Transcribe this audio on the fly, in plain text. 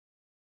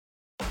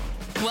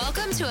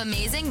Welcome to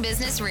Amazing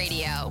Business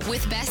Radio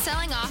with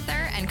best-selling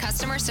author and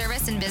customer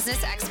service and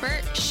business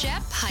expert,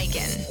 Shep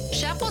Hyken.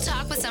 Shep will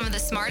talk with some of the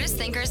smartest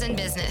thinkers in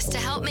business to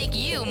help make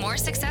you more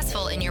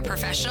successful in your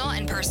professional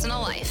and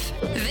personal life.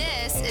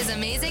 This is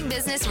Amazing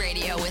Business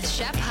Radio with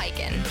Shep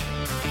Hyken.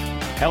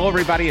 Hello,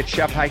 everybody. It's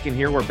Shep Hyken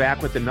here. We're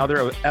back with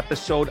another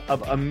episode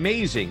of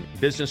Amazing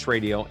Business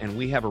Radio, and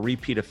we have a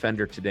repeat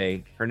offender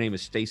today. Her name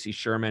is Stacy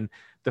Sherman,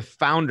 the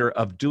founder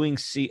of Doing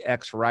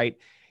CX Right.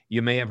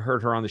 You may have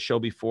heard her on the show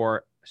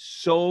before.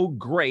 So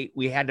great,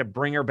 we had to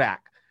bring her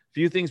back. A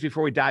few things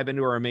before we dive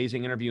into our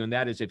amazing interview, and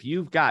that is if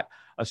you've got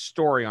a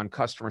story on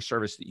customer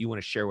service that you want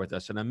to share with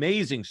us, an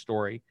amazing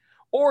story,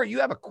 or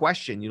you have a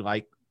question you'd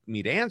like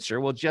me to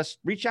answer, well, just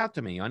reach out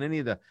to me on any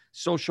of the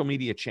social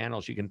media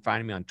channels. You can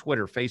find me on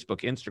Twitter,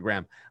 Facebook,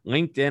 Instagram,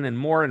 LinkedIn, and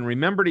more. And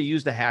remember to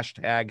use the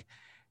hashtag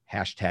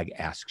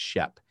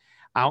AskShep.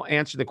 I'll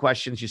answer the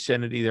questions you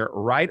send it either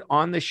right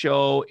on the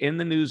show, in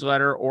the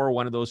newsletter, or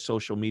one of those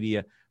social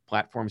media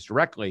platforms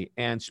directly.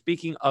 And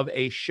speaking of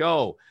a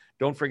show,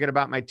 don't forget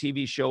about my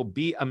TV show,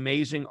 Be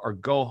Amazing or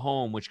Go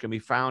Home, which can be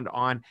found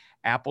on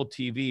Apple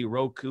TV,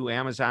 Roku,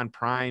 Amazon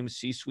Prime,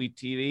 C-Suite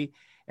TV.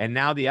 And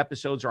now the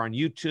episodes are on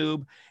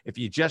YouTube. If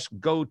you just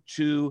go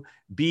to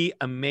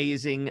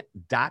beamazing.tv,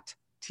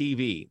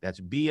 that's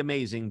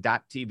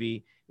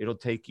beamazing.tv, it'll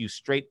take you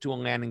straight to a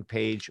landing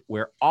page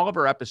where all of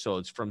our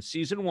episodes from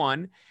season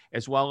 1,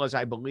 as well as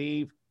I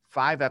believe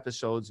 5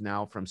 episodes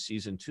now from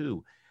season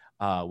 2.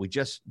 We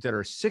just did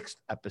our 6th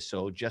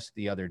episode just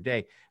the other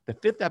day. The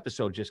 5th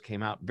episode just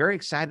came out. Very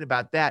excited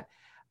about that.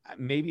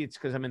 Maybe it's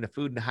because I'm into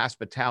food and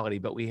hospitality,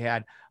 but we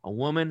had a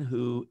woman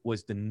who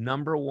was the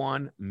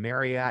 #1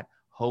 Marriott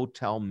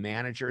hotel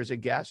manager as a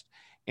guest.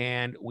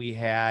 And we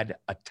had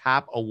a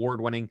top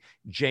award-winning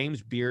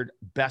James Beard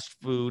best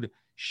food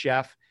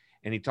chef.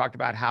 And he talked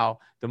about how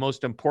the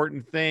most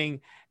important thing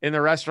in the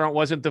restaurant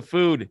wasn't the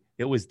food,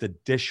 it was the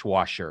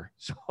dishwasher.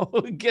 So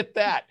get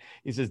that.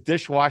 He says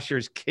dishwasher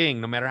is king.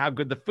 No matter how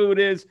good the food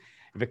is,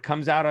 if it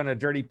comes out on a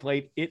dirty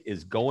plate, it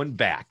is going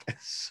back.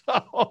 So,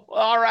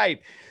 all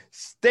right.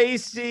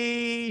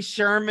 Stacy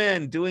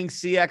Sherman, Doing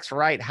CX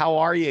Right. How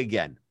are you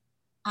again?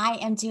 I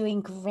am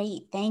doing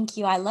great. Thank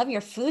you. I love your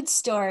food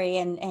story.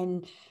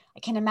 And I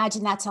can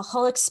imagine that's a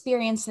whole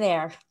experience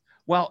there.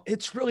 Well,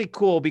 it's really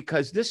cool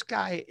because this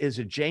guy is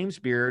a James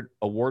Beard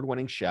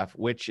award-winning chef,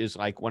 which is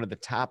like one of the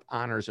top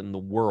honors in the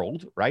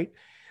world, right?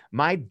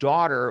 My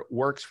daughter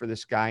works for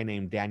this guy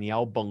named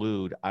Daniel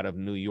Boulud out of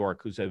New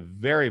York, who's a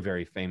very,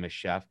 very famous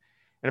chef.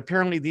 And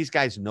apparently these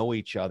guys know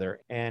each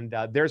other. And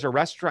there's a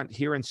restaurant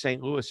here in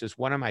St. Louis is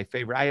one of my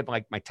favorite. I have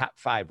like my top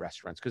 5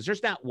 restaurants because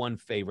there's not one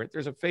favorite.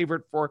 There's a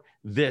favorite for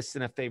this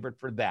and a favorite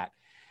for that.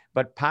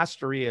 But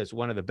Pastaria is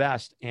one of the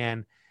best.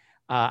 And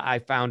I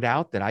found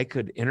out that I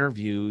could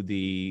interview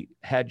the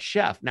head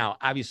chef. Now,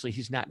 obviously,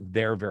 he's not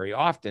there very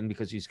often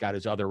because he's got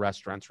his other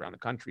restaurants around the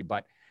country,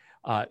 but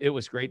it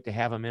was great to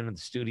have him in the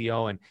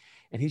studio. And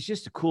he's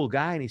just a cool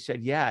guy. And he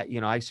said, yeah,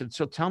 I said,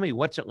 so tell me,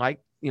 what's it like,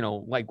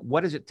 like,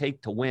 what does it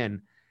take to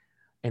win?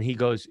 And he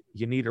goes,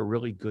 you need a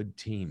really good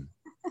team.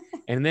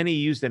 And then he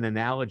used an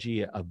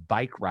analogy of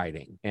bike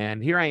riding.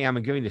 And here I am,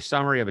 I'm giving the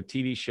summary of a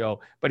TV show,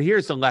 but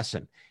here's the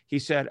lesson. He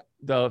said,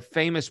 the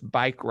famous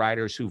bike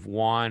riders who've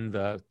won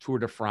the Tour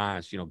de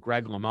France,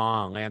 Greg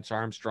LeMond, Lance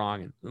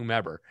Armstrong, and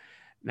whomever.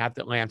 Not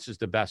that Lance is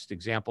the best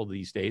example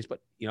these days,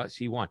 but,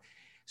 he won.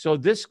 So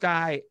this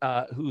guy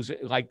who's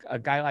like a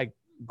guy like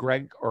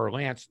Greg or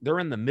Lance, they're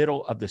in the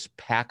middle of this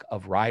pack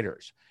of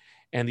riders.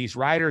 And these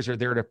riders are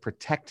there to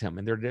protect him,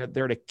 and they're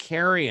there to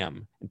carry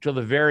him until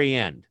the very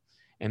end.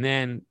 And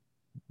then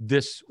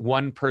this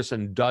one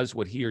person does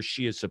what he or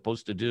she is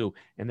supposed to do,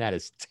 and that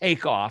is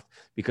take off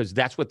because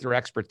that's what their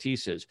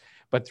expertise is.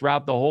 But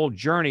throughout the whole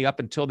journey up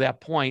until that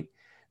point,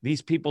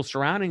 these people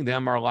surrounding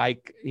them are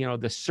like,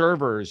 the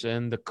servers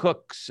and the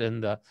cooks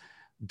and the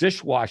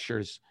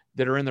dishwashers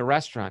that are in the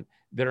restaurant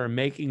that are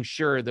making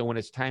sure that when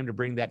it's time to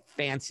bring that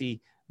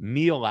fancy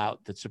meal out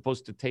that's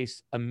supposed to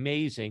taste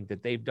amazing,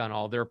 that they've done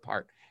all their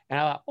part. And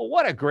I thought,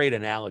 what a great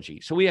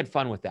analogy. So we had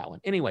fun with that one.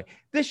 Anyway,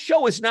 this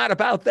show is not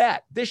about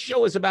that. This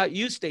show is about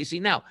you, Stacy.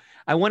 Now,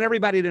 I want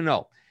everybody to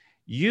know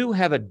you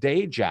have a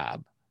day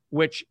job,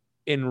 which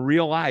in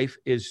real life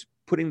is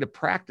putting to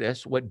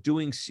practice what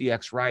Doing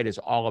CX Right is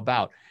all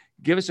about.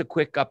 Give us a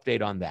quick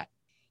update on that.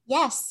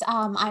 Yes,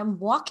 I'm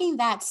walking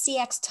that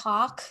CX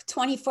talk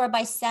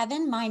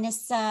 24/7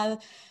 minus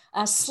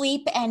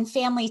sleep and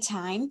family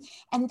time.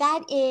 And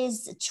that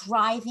is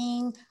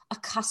driving a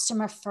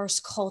customer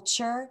first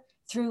culture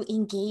through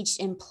engaged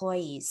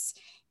employees.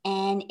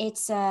 And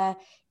it's a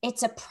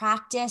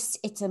practice,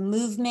 it's a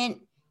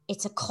movement,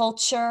 it's a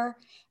culture,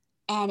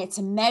 and it's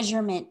a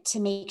measurement to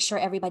make sure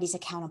everybody's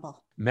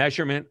accountable.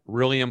 Measurement,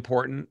 really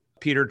important.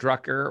 Peter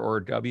Drucker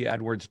or W.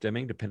 Edwards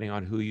Deming, depending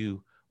on who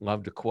you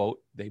love to quote,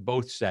 they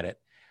both said it.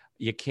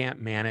 You can't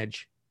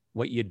manage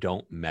what you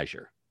don't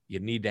measure. You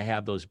need to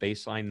have those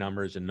baseline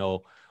numbers and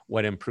know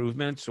what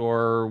improvements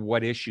or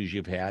what issues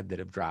you've had that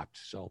have dropped.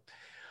 So,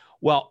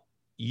 well,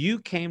 you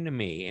came to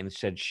me and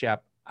said,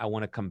 Shep, I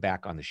want to come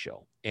back on the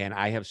show. and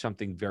I have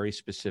something very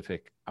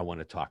specific I want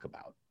to talk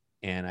about.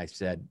 And I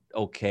said,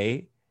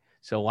 okay,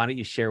 so why don't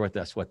you share with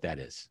us what that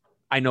is?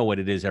 I know what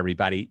it is,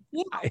 everybody.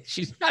 Yeah.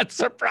 She's not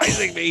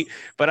surprising me,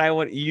 but I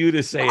want you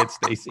to say it,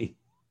 Stacy.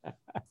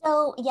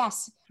 So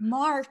yes,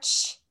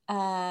 March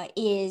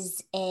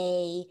is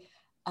a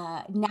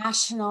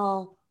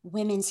National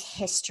Women's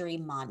History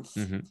Month.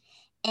 Mm-hmm.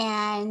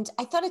 And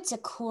I thought it's a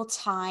cool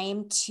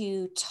time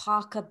to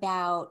talk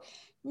about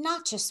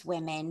not just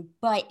women,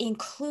 but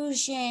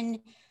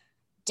inclusion,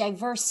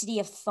 diversity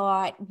of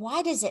thought.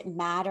 Why does it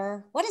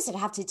matter? What does it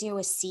have to do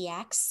with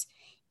CX?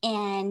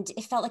 And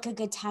it felt like a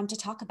good time to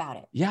talk about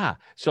it. Yeah.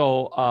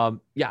 So,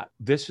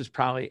 this is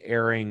probably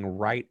airing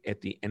right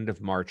at the end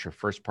of March or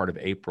first part of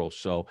April.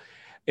 So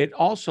it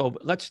also,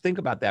 let's think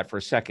about that for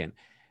a second.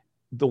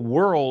 The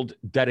world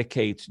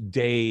dedicates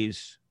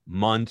days,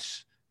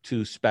 months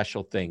to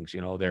special things.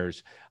 You know,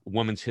 there's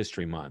Women's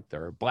History Month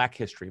or Black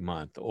History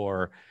Month,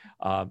 or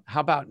how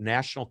about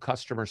National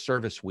Customer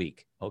Service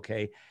Week?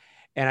 Okay.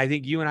 And I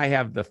think you and I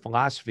have the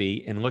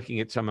philosophy in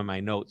looking at some of my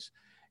notes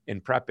in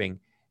prepping.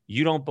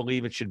 You don't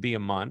believe it should be a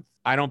month.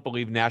 I don't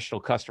believe National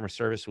Customer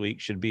Service Week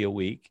should be a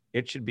week.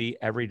 It should be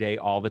every day,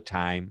 all the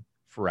time,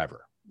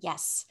 forever.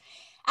 Yes,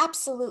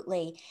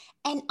 absolutely.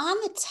 And on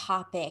the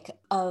topic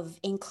of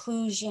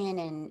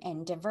inclusion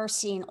and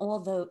diversity and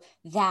all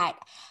that,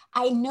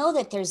 I know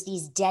that there's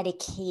these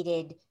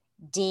dedicated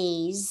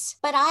days,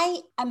 but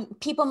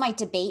people might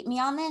debate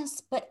me on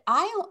this, but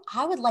I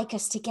would like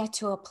us to get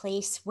to a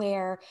place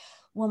where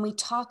when we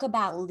talk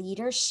about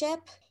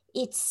leadership,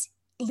 it's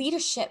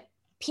leadership,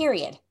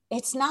 period.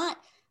 It's not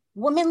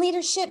women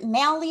leadership,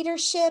 male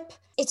leadership.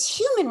 It's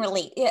human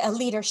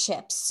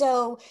leadership.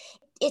 So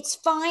it's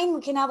fine.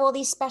 We can have all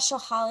these special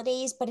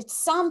holidays, but at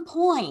some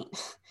point,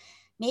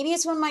 maybe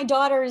it's when my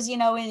daughter is,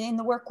 in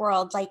the work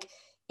world, like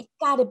it's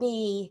got to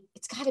be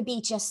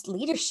just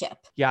leadership.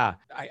 Yeah,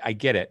 I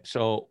get it.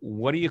 So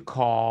what do you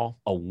call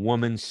a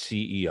woman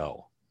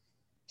CEO?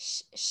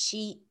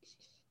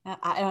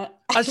 A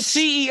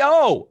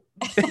CEO.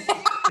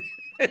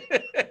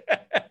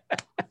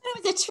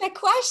 It was a trick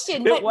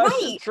question. It was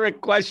a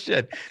trick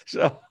question.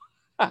 So,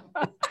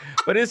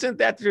 but isn't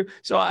that true?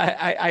 So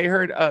I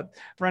heard a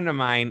friend of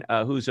mine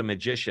who's a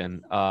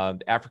magician,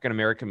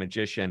 African-American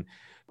magician,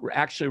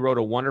 actually wrote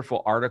a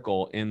wonderful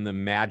article in the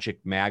Magic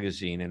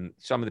magazine. And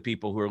some of the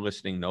people who are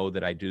listening know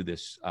that I do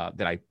this,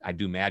 that I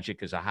do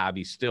magic as a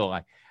hobby still.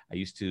 I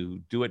used to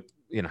do it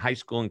in high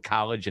school and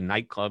college and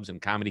nightclubs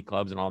and comedy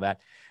clubs and all that.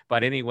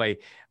 But anyway,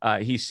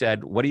 he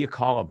said, what do you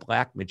call a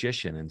black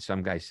magician? And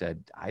some guy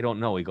said, I don't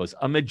know. He goes,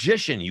 a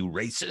magician, you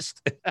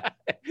racist.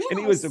 Yes. And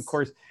he was, of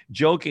course,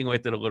 joking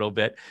with it a little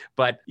bit,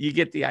 but you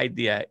get the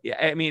idea.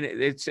 I mean,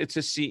 it's a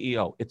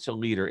CEO. It's a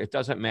leader. It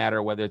doesn't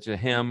matter whether it's a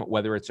him,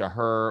 whether it's a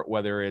her,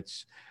 whether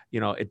it's,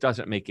 it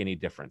doesn't make any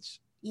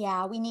difference.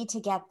 Yeah, we need to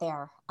get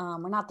there.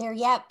 We're not there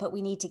yet, but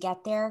we need to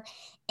get there.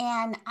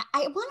 And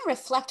I want to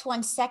reflect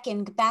 1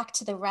 second back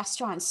to the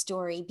restaurant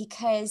story,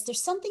 because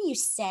there's something you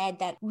said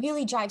that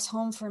really drives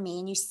home for me.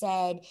 And you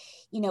said,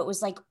 it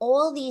was like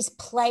all these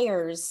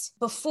players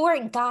before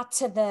it got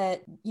to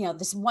the,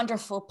 this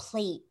wonderful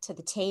plate to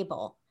the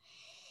table.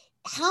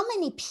 How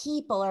many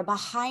people are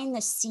behind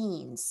the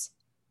scenes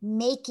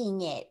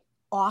making it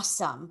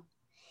awesome?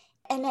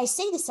 And I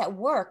say this at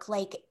work,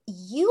 like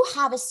you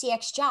have a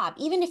CX job,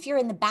 even if you're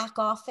in the back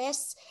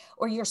office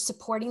or you're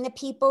supporting the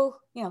people,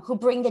 who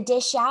bring the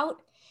dish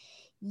out,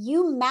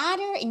 you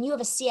matter and you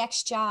have a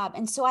CX job.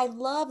 And so I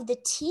love the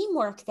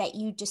teamwork that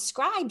you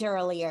described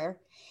earlier.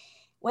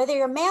 Whether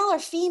you're male or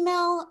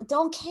female,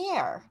 don't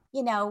care.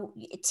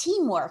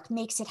 Teamwork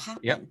makes it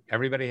happen. Yep.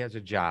 Everybody has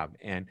a job.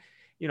 And,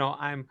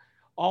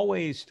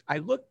 I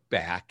look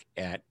back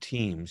at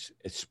teams,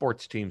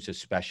 sports teams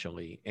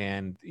especially,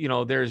 and,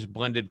 there's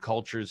blended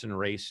cultures and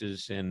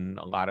races in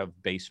a lot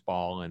of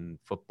baseball and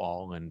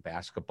football and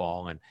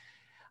basketball. And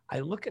I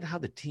look at how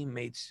the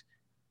teammates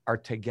are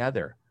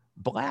together,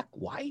 black,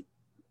 white,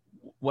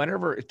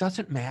 whatever, it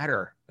doesn't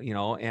matter,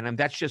 and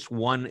that's just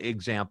one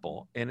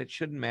example. And it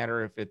shouldn't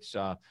matter if it's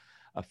a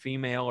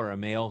female or a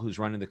male who's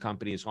running the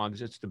company, as long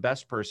as it's the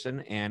best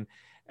person. And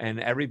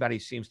everybody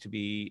seems to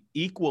be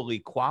equally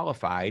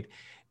qualified.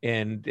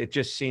 And it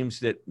just seems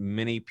that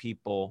many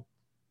people,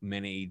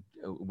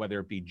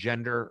 whether it be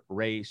gender,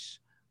 race,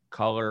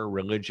 color,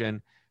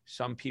 religion,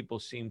 some people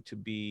seem to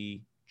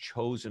be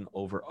chosen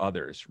over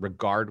others,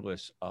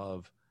 regardless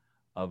of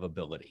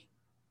ability.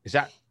 Is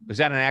that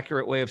an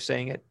accurate way of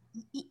saying it?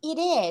 It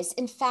is.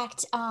 In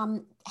fact,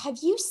 have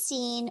you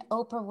seen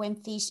Oprah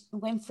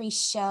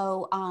Winfrey's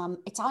show?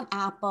 It's on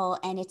Apple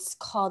and it's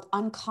called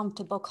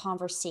Uncomfortable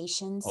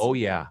Conversations. Oh,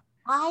 yeah.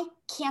 I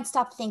can't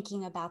stop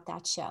thinking about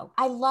that show.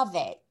 I love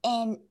it.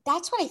 And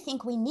that's what I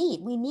think we need.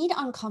 We need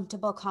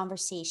uncomfortable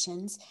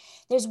conversations.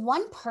 There's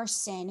one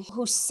person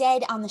who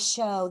said on the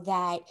show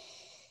that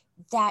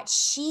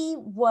she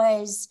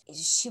was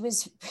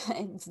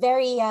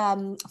very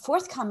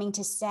forthcoming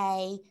to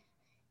say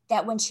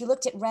that when she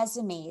looked at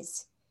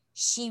resumes,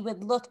 she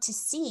would look to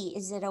see,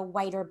 is it a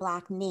white or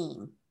black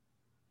name?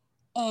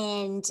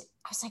 And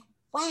I was like,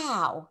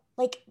 wow,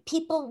 Like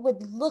people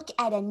would look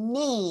at a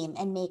name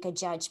and make a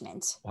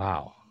judgment.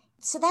 Wow.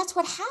 So that's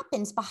what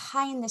happens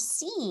behind the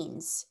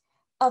scenes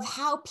of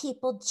how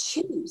people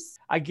choose.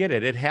 I get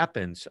it. It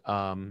happens.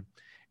 And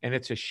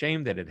it's a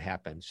shame that it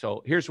happens.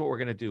 So here's what we're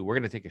going to do. We're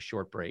going to take a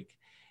short break.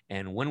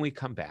 And when we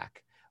come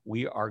back,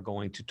 we are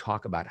going to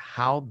talk about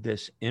how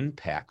this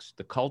impacts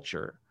the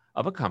culture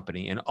of a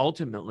company and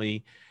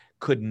ultimately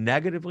could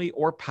negatively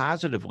or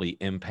positively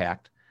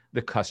impact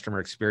the customer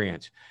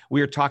experience.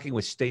 We are talking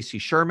with Stacy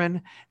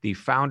Sherman, the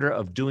founder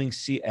of Doing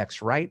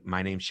CX Right.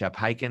 My name's Shep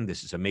Hyken.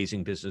 This is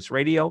Amazing Business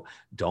Radio.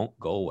 Don't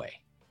go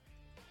away.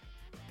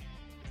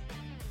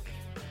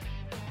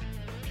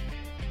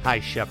 Hi,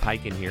 Shep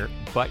Hyken here,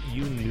 but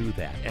you knew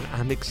that. And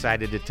I'm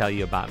excited to tell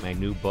you about my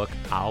new book,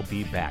 I'll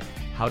Be Back,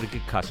 How to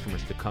Get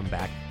Customers to Come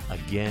Back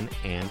Again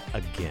and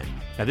Again.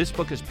 Now, this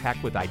book is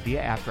packed with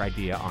idea after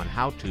idea on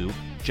how to,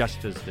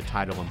 just as the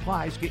title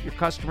implies, get your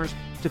customers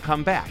to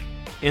come back.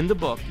 In the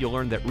book, you'll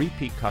learn that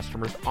repeat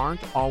customers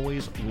aren't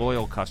always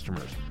loyal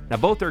customers. Now,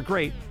 both are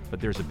great, but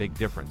there's a big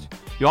difference.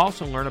 You'll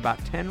also learn about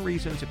 10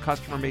 reasons a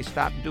customer may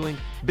stop doing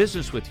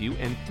business with you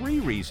and 3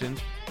 reasons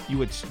you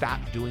would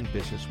stop doing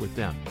business with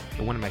them.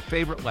 And one of my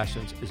favorite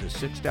lessons is a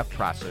 6-step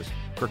process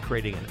for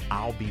creating an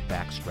I'll Be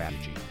Back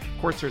strategy.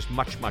 Of course, there's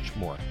much, much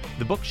more.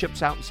 The book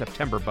ships out in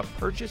September, but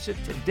purchase it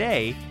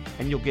today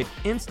and you'll get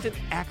instant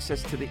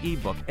access to the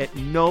ebook at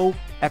no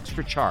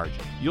extra charge.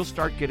 You'll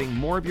start getting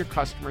more of your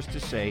customers to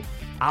say,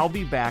 I'll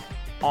be back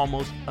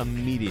almost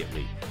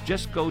immediately.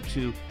 Just go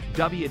to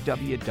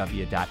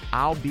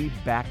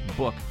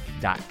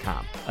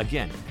www.illbebackbook.com.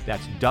 Again,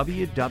 that's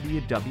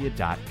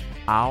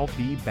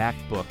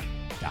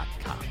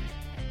www.illbebackbook.com.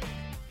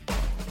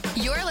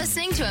 You're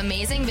listening to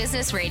Amazing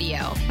Business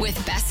Radio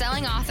with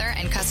best-selling author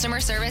and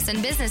customer service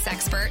and business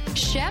expert,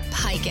 Shep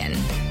Hyken.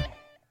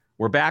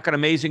 We're back on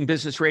Amazing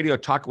Business Radio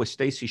talking with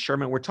Stacy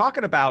Sherman. We're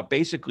talking about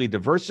basically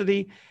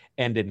diversity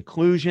and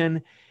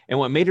inclusion. And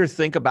what made her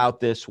think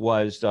about this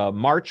was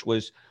March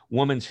was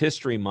Women's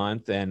History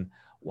Month. And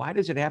why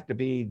does it have to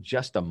be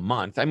just a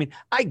month? I mean,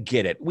 I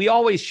get it. We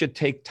always should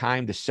take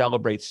time to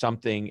celebrate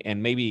something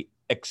and maybe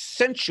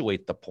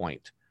accentuate the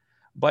point,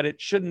 but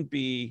it shouldn't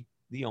be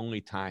the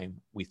only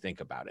time we think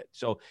about it.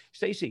 So,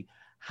 Stacy,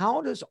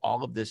 how does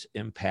all of this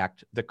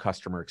impact the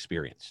customer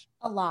experience?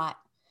 A lot.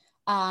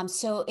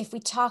 So if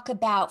we talk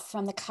about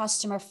from the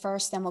customer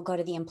first, then we'll go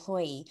to the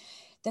employee.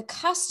 The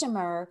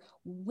customer,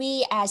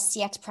 we as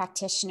CX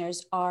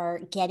practitioners are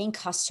getting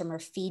customer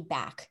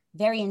feedback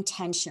very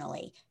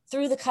intentionally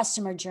through the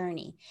customer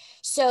journey.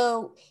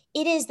 So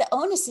the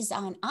onus is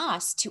on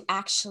us to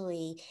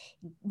actually,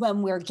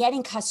 when we're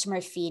getting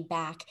customer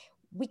feedback,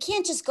 we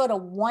can't just go to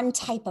one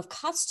type of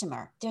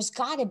customer. There's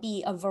got to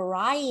be a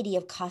variety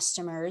of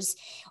customers,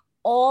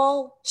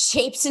 all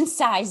shapes and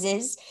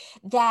sizes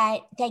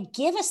that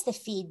give us the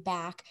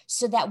feedback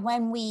so that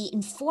when we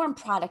inform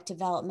product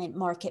development,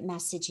 market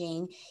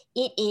messaging,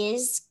 it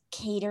is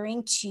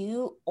catering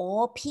to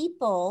all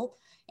people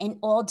and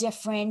all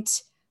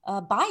different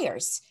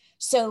buyers.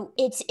 So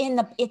it's in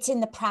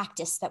the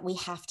practice that we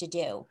have to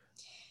do.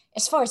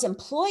 As far as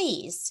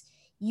employees,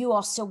 you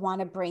also want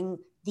to bring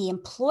the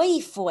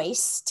employee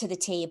voice to the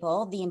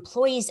table, the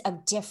employees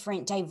of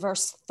different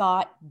diverse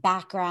thought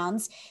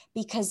backgrounds,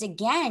 because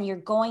again, you're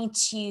going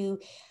to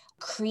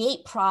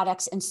create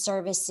products and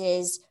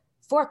services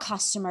for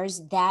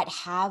customers that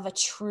have a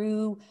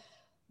true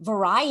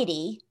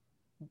variety.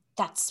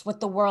 That's what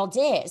the world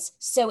is.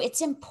 So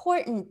it's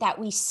important that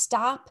we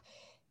stop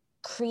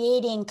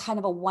creating kind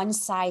of a one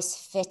size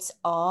fits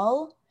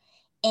all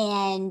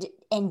and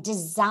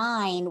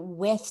design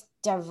with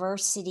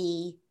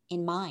diversity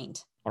in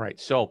mind. All right.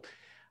 So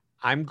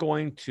I'm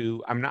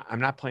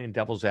not playing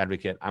devil's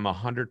advocate. I'm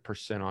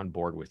 100% on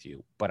board with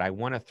you, but I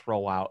want to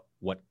throw out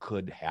what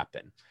could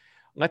happen.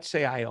 Let's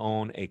say I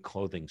own a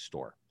clothing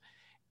store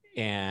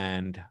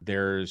and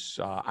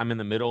I'm in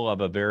the middle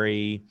of a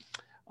very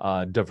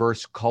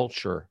diverse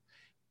culture,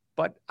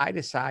 but I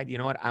decide, you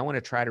know what, I want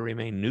to try to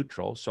remain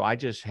neutral. So I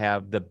just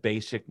have the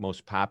basic,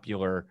 most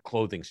popular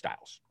clothing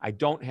styles. I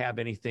don't have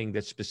anything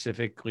that's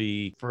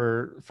specifically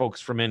for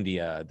folks from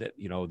India that,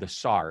 the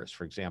SARS,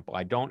 for example.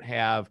 I don't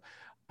have,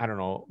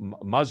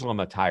 Muslim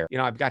attire.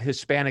 I've got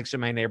Hispanics in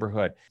my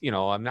neighborhood.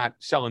 I'm not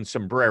selling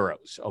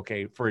sombreros,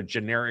 okay, for a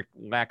generic,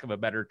 lack of a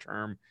better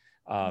term.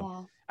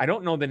 Yeah. I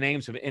don't know the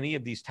names of any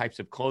of these types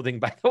of clothing,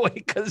 by the way,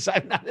 because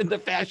I'm not into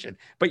fashion,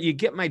 but you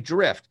get my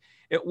drift.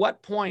 At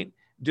what point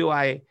do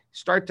I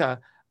start to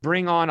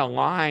bring on a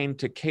line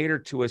to cater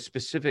to a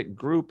specific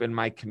group in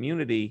my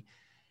community,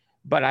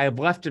 but I have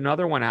left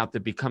another one out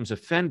that becomes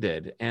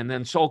offended? And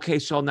then, so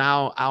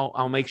now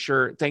I'll make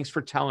sure, thanks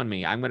for telling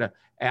me, I'm going to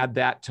add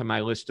that to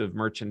my list of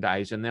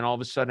merchandise. And then all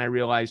of a sudden I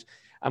realize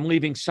I'm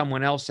leaving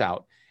someone else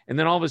out. And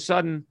then all of a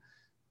sudden,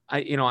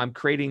 I'm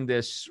creating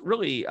this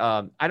really,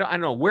 I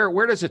don't know,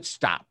 where does it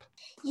stop?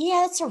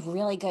 Yeah, that's a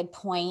really good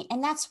point.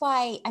 And that's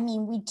why,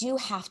 we do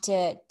have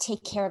to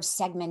take care of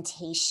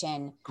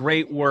segmentation.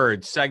 Great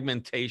word,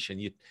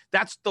 segmentation.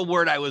 That's the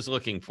word I was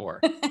looking for.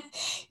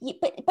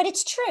 But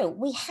it's true.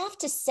 We have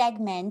to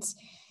segment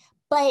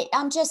But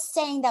I'm just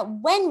saying that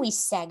when we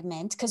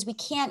segment, because we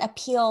can't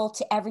appeal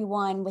to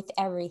everyone with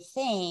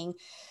everything,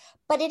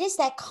 but it is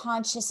that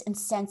conscious and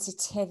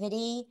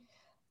sensitivity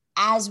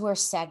as we're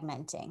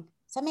segmenting.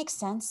 Does that make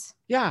sense?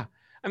 Yeah.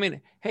 I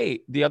mean,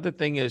 hey, the other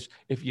thing is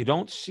if you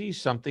don't see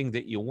something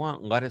that you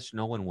want, let us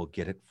know and we'll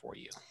get it for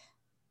you.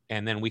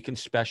 And then we can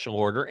special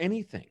order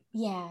anything.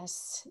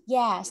 Yes,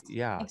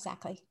 Yeah.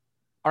 exactly.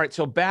 All right.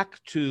 So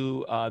back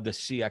to the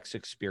CX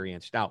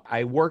experience. Now,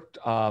 I worked,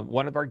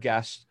 one of our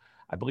guests,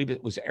 I believe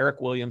it was Eric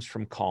Williams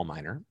from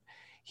CallMiner.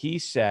 He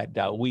said,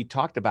 we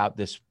talked about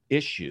this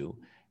issue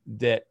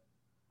that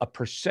a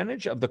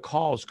percentage of the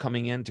calls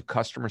coming in to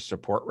customer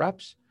support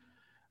reps,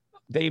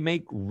 they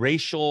make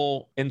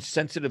racial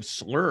insensitive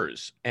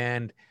slurs.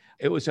 And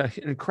it was an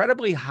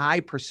incredibly high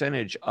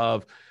percentage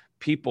of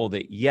people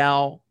that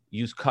yell,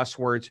 use cuss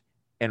words,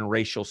 and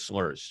racial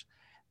slurs.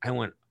 I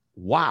went,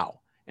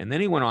 wow. And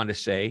then he went on to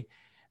say,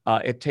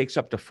 it takes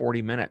up to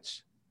 40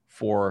 minutes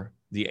for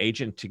the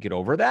agent to get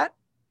over that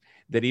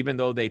even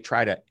though they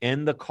try to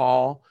end the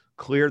call,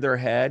 clear their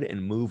head, and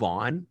move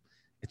on,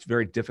 it's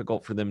very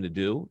difficult for them to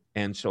do.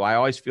 And so I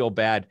always feel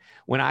bad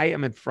when I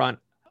am in front.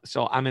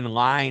 So I'm in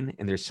line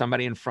and there's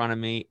somebody in front of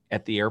me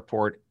at the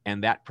airport,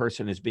 and that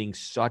person is being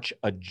such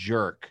a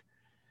jerk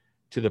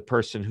to the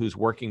person who's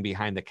working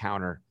behind the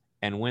counter.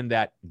 And when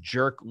that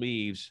jerk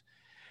leaves,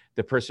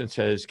 the person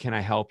says, "Can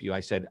I help you?" I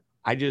said,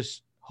 "I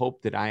just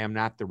hope that I am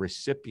not the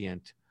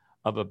recipient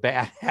of a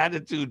bad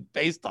attitude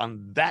based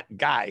on that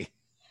guy."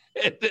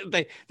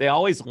 They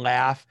always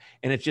laugh,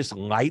 and it just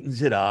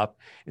lightens it up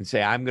and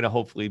say, "I'm going to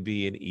hopefully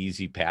be an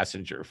easy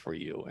passenger for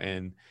you."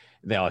 And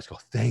they always go,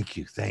 "Thank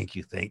you, thank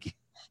you, thank you."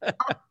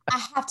 I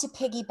have to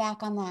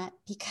piggyback on that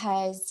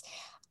because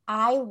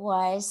I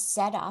was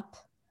set up.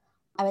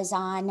 I was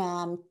on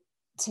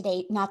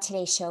not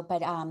Today's Show,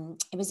 but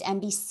it was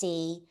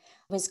NBC.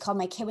 It was called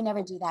My Kid Would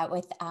Never Do That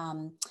with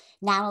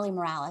Natalie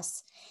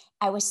Morales.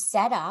 I was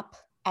set up,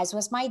 as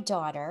was my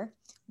daughter.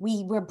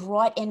 We were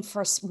brought in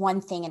for one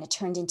thing and it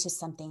turned into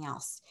something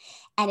else.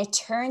 And it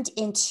turned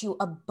into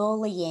a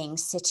bullying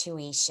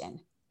situation.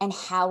 And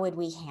how would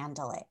we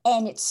handle it?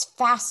 And it's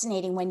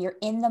fascinating when you're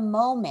in the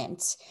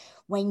moment,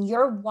 when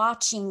you're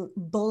watching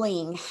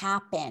bullying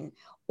happen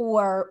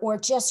or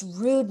just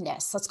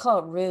rudeness, let's call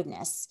it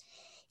rudeness.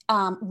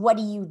 What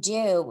do you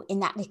do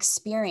in that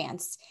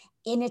experience?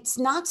 And it's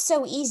not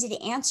so easy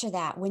to answer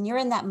that. When you're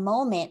in that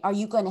moment, are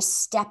you going to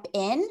step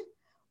in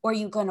or are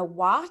you going to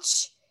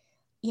watch?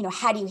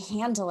 How do you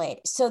handle it?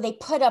 So they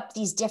put up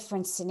these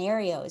different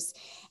scenarios.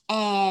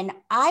 And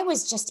I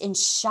was just in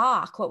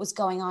shock what was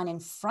going on in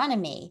front of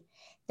me,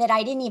 that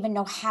I didn't even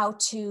know how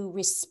to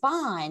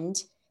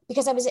respond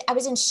because I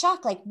was in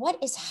shock. Like,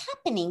 what is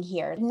happening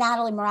here?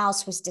 Natalie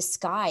Morales was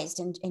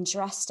disguised and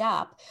dressed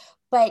up.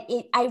 But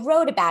I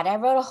wrote about it. I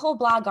wrote a whole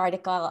blog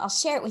article. I'll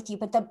share it with you.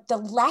 But the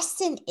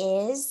lesson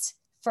is,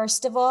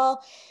 first of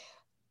all,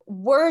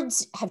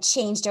 words have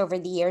changed over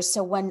the years.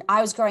 So when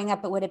I was growing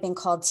up, it would have been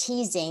called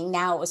teasing.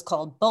 Now it was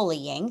called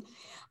bullying.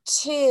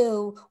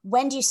 2,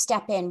 when do you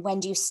step in?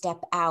 When do you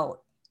step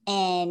out?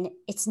 And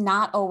it's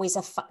not always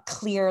a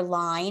clear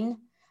line,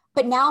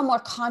 but now I'm more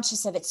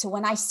conscious of it. So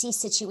when I see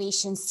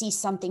situations, see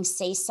something,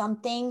 say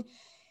something,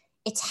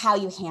 it's how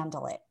you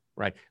handle it.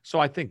 Right. So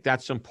I think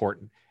that's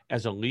important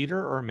as a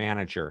leader or a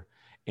manager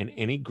in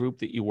any group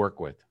that you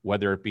work with,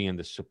 whether it be in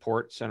the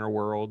support center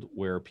world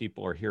where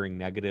people are hearing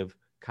negative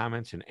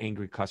comments and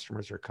angry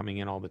customers are coming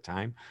in all the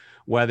time,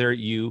 whether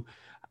you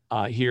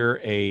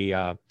hear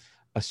a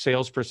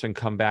salesperson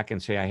come back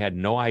and say, "I had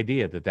no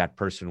idea that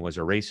person was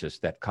a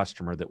racist, that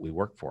customer that we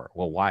work for."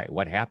 Well, why?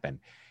 What happened?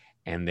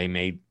 And they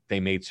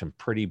made some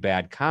pretty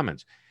bad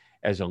comments.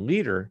 As a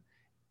leader,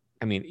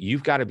 I mean,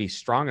 you've got to be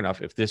strong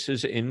enough, if this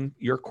is in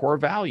your core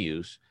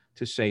values,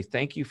 to say,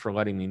 "Thank you for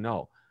letting me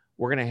know.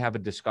 We're going to have a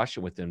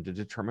discussion with them to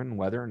determine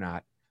whether or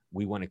not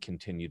we want to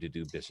continue to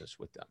do business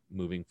with them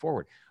moving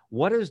forward."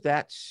 What does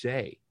that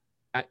say?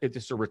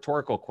 It's a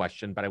rhetorical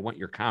question, but I want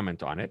your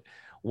comment on it.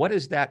 What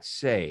does that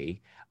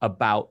say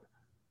about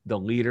the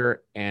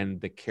leader and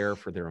the care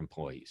for their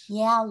employees?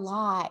 Yeah, a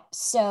lot.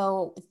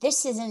 So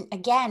this isn't,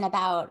 again,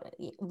 about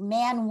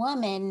man,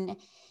 woman.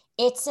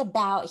 It's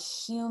about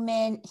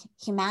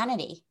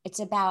humanity. It's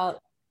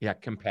about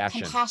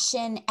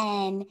compassion.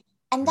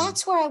 And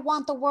that's where I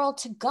want the world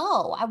to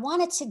go. I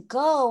want it to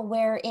go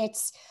where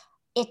it's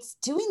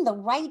doing the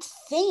right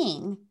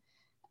thing,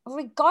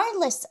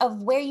 regardless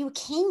of where you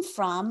came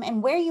from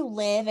and where you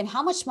live and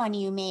how much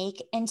money you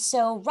make. And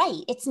so,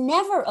 right, it's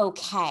never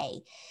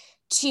okay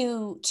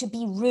to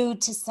be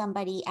rude to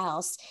somebody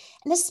else.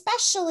 And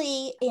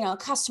especially, a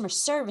customer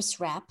service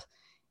rep,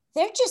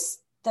 they're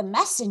just the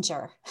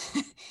messenger,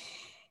 right?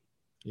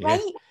 Yeah.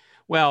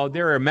 Well,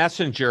 they're a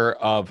messenger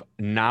of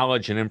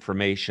knowledge and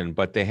information,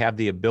 but they have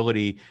the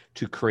ability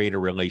to create a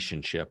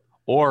relationship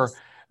or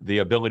the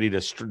ability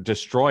to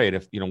destroy it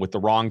if, with the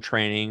wrong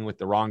training, with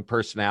the wrong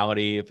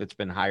personality, if it's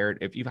been hired.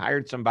 If you've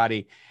hired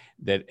somebody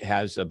that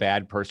has a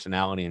bad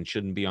personality and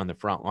shouldn't be on the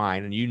front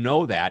line,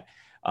 and that,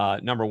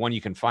 number one, you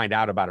can find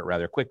out about it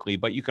rather quickly,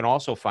 but you can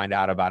also find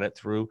out about it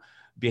through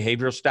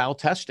behavioral style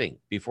testing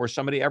before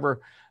somebody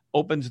ever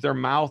opens their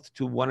mouth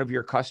to one of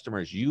your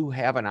customers. You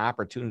have an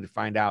opportunity to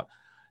find out,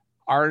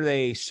 are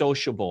they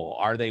sociable?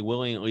 Are they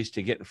willing at least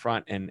to get in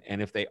front? And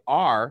if they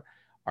are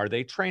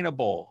they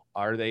trainable?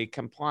 Are they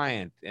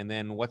compliant? And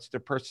then what's their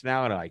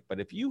personality like? But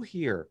if you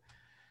hear,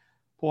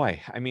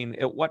 boy, I mean,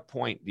 at what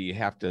point do you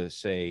have to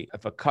say,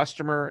 if a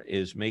customer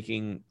is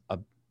making a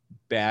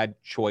bad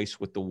choice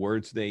with the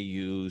words they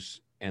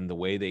use and the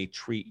way they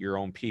treat your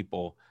own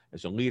people,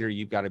 as a leader,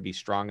 you've got to be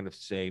strong enough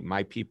to say,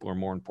 my people are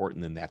more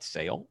important than that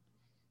sale.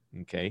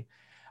 Okay.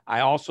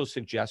 I also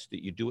suggest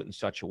that you do it in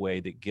such a way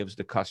that gives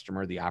the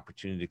customer the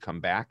opportunity to come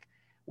back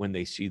when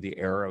they see the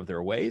error of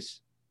their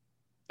ways.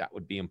 That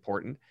would be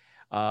important.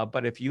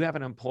 But if you have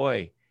an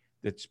employee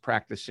that's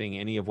practicing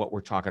any of what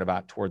we're talking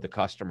about toward the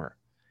customer,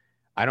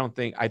 I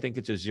think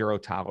it's a zero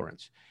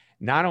tolerance,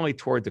 not only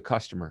toward the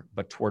customer,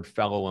 but toward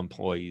fellow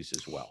employees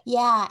as well.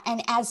 Yeah.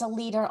 And as a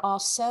leader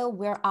also,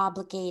 we're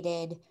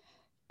obligated,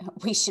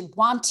 we should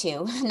want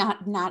to,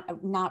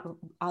 not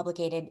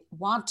obligated,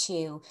 want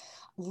to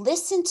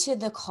listen to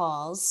the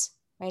calls,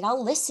 right?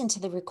 I'll listen to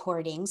the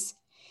recordings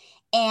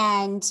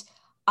and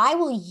I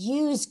will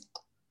use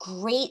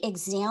great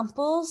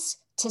examples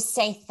to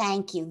say,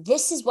 thank you.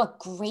 This is what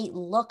great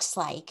looks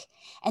like.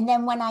 And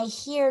then when I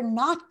hear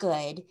not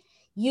good,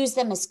 use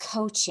them as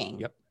coaching,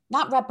 Yep.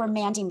 Not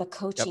reprimanding, but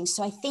coaching. Yep.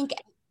 So I think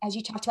as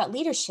you talked about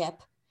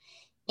leadership,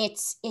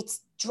 it's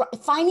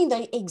finding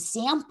the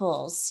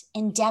examples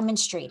and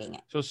demonstrating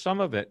it. So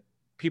some of it,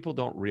 people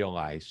don't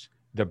realize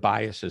the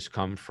biases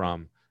come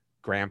from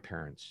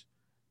grandparents,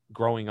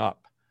 growing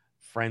up,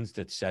 friends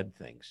that said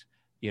things.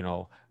 You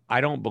know, I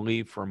don't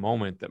believe for a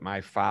moment that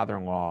my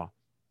father-in-law,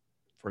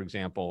 for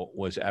example,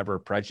 was ever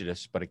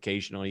prejudiced, but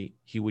occasionally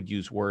he would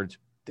use words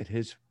that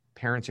his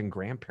parents and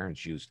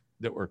grandparents used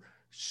that were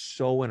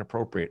so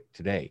inappropriate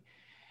today.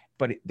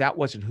 But that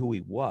wasn't who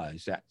he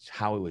was. That's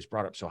how he was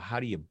brought up. So how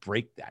do you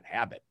break that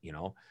habit? You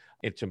know,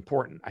 it's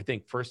important. I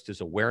think first is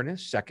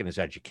awareness. Second is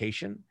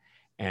education.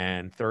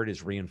 And third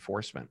is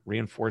reinforcement.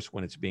 Reinforce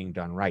when it's being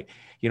done right.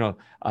 You know,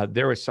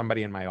 there was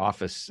somebody in my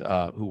office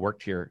who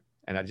worked here.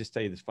 And I'll just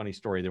tell you this funny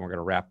story, then we're going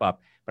to wrap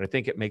up. But I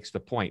think it makes the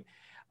point.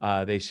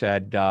 They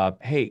said,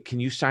 hey, can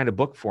you sign a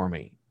book for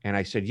me? And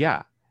I said,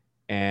 yeah.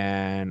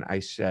 And I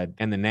said,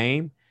 and the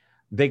name?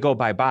 They go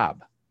by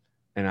Bob.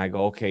 And I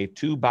go, okay,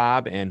 to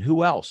Bob, and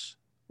who else?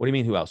 What do you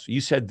mean, who else? You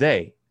said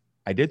they.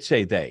 I did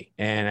say they.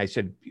 And I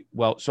said,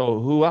 well, so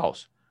who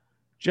else?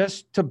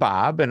 Just to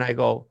Bob. And I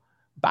go,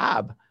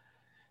 Bob.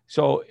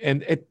 So,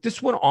 and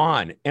this went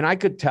on, and I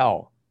could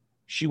tell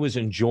she was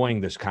enjoying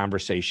this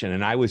conversation,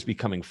 and I was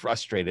becoming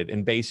frustrated.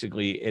 And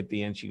basically, at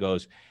the end, she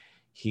goes,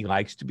 he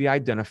likes to be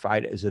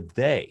identified as a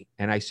they.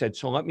 And I said,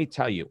 so let me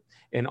tell you,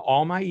 in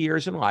all my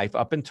years in life,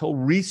 up until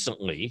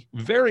recently,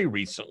 very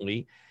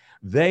recently,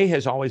 they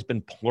has always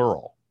been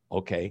plural,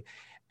 okay?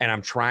 And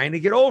I'm trying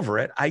to get over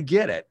it. I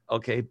get it,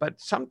 okay?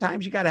 But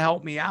sometimes you got to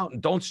help me out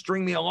and don't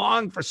string me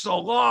along for so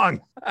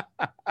long.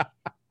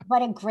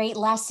 What a great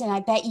lesson.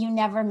 I bet you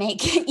never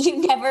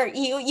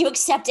you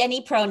accept any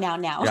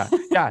pronoun now.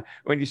 Yeah.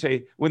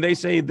 When they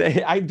say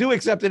they, I do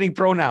accept any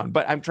pronoun,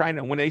 but I'm trying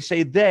to, when they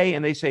say they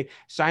and they say,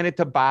 sign it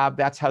to Bob,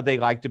 that's how they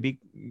like to be,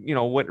 you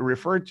know, what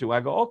referred to. I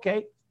go,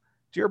 okay,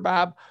 dear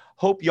Bob,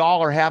 hope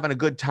y'all are having a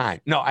good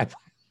time. No, I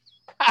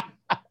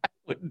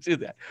wouldn't do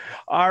that.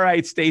 All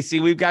right,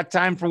 Stacy, we've got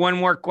time for one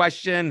more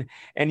question,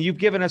 and you've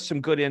given us some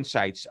good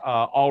insights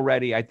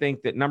already. I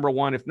think that number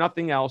one, if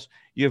nothing else,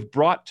 you've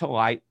brought to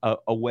light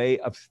a way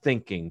of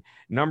thinking.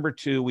 Number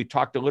two, we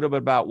talked a little bit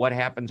about what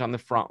happens on the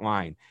front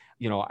line.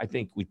 You know, I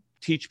think we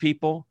teach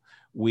people,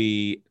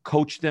 we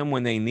coach them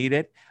when they need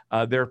it.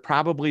 They're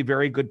probably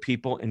very good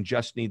people and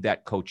just need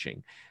that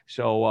coaching.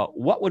 So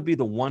what would be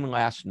the one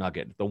last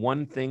nugget, the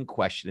one thing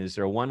question? Is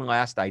there one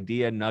last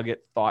idea,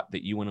 nugget, thought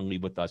that you want to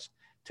leave with us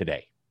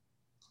today?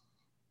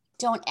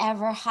 Don't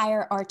ever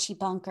hire Archie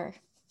Bunker.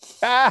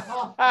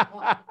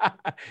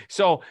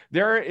 So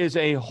there is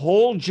a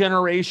whole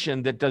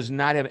generation that does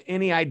not have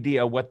any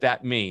idea what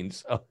that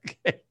means.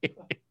 Okay.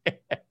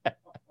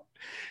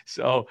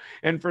 So,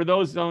 and for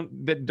those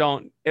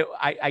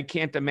I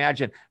can't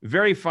imagine.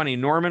 Very funny.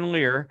 Norman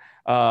Lear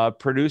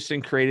produced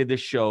and created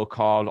this show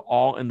called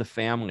All in the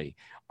Family.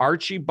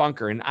 Archie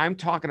Bunker, and I'm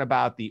talking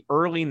about the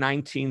early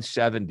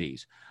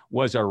 1970s,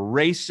 was a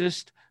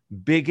racist,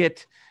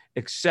 bigot,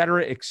 et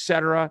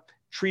cetera,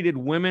 treated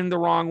women the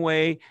wrong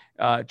way,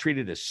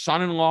 treated his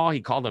son-in-law,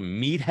 he called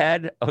him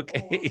meathead,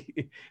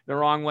 okay, the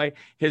wrong way.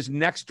 His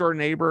next door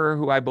neighbor,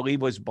 who I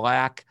believe was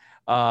black,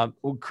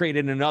 who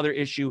created another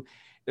issue.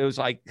 It was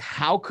like,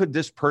 how could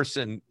this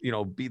person, you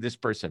know, be this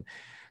person?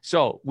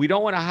 So we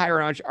don't want to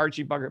hire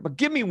Archie Bunker, but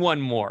give me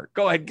one more.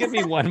 Go ahead, give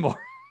me one more.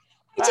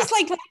 I just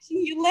like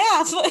watching you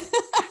laugh.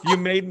 You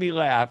made me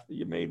laugh.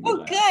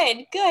 Oh,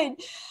 good.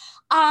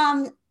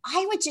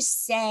 I would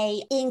just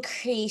say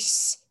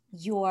increase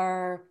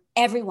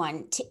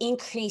everyone to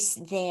increase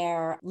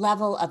their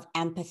level of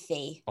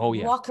empathy. Oh,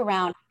 yeah. Walk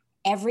around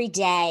every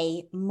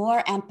day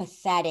more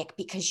empathetic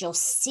because you'll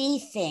see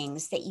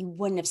things that you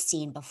wouldn't have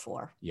seen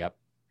before. Yep.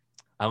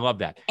 I love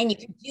that. And you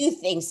can do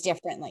things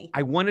differently.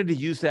 I wanted to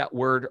use that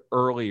word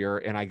earlier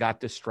and I got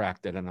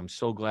distracted, and I'm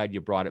so glad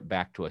you brought it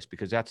back to us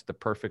because that's the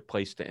perfect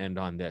place to end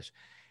on this.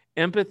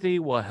 Empathy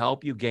will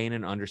help you gain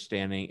an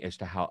understanding as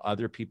to how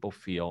other people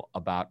feel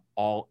about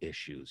all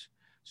issues.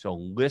 So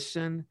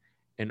listen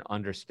and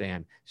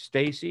understand.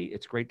 Stacy,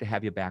 it's great to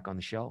have you back on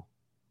the show.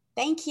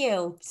 Thank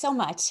you so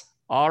much.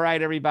 All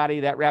right, everybody.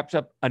 That wraps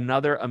up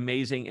another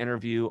amazing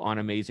interview on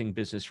Amazing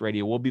Business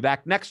Radio. We'll be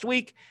back next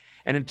week.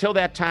 And until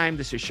that time,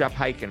 this is Shep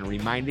Hyken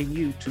reminding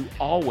you to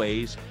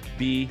always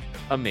be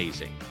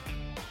amazing.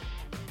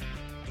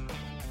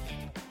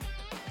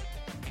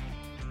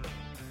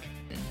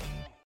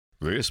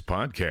 This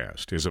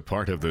podcast is a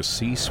part of the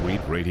C-Suite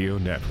Radio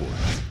Network.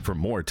 For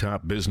more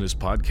top business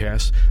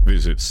podcasts,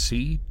 visit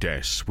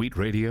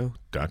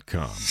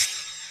c-suiteradio.com.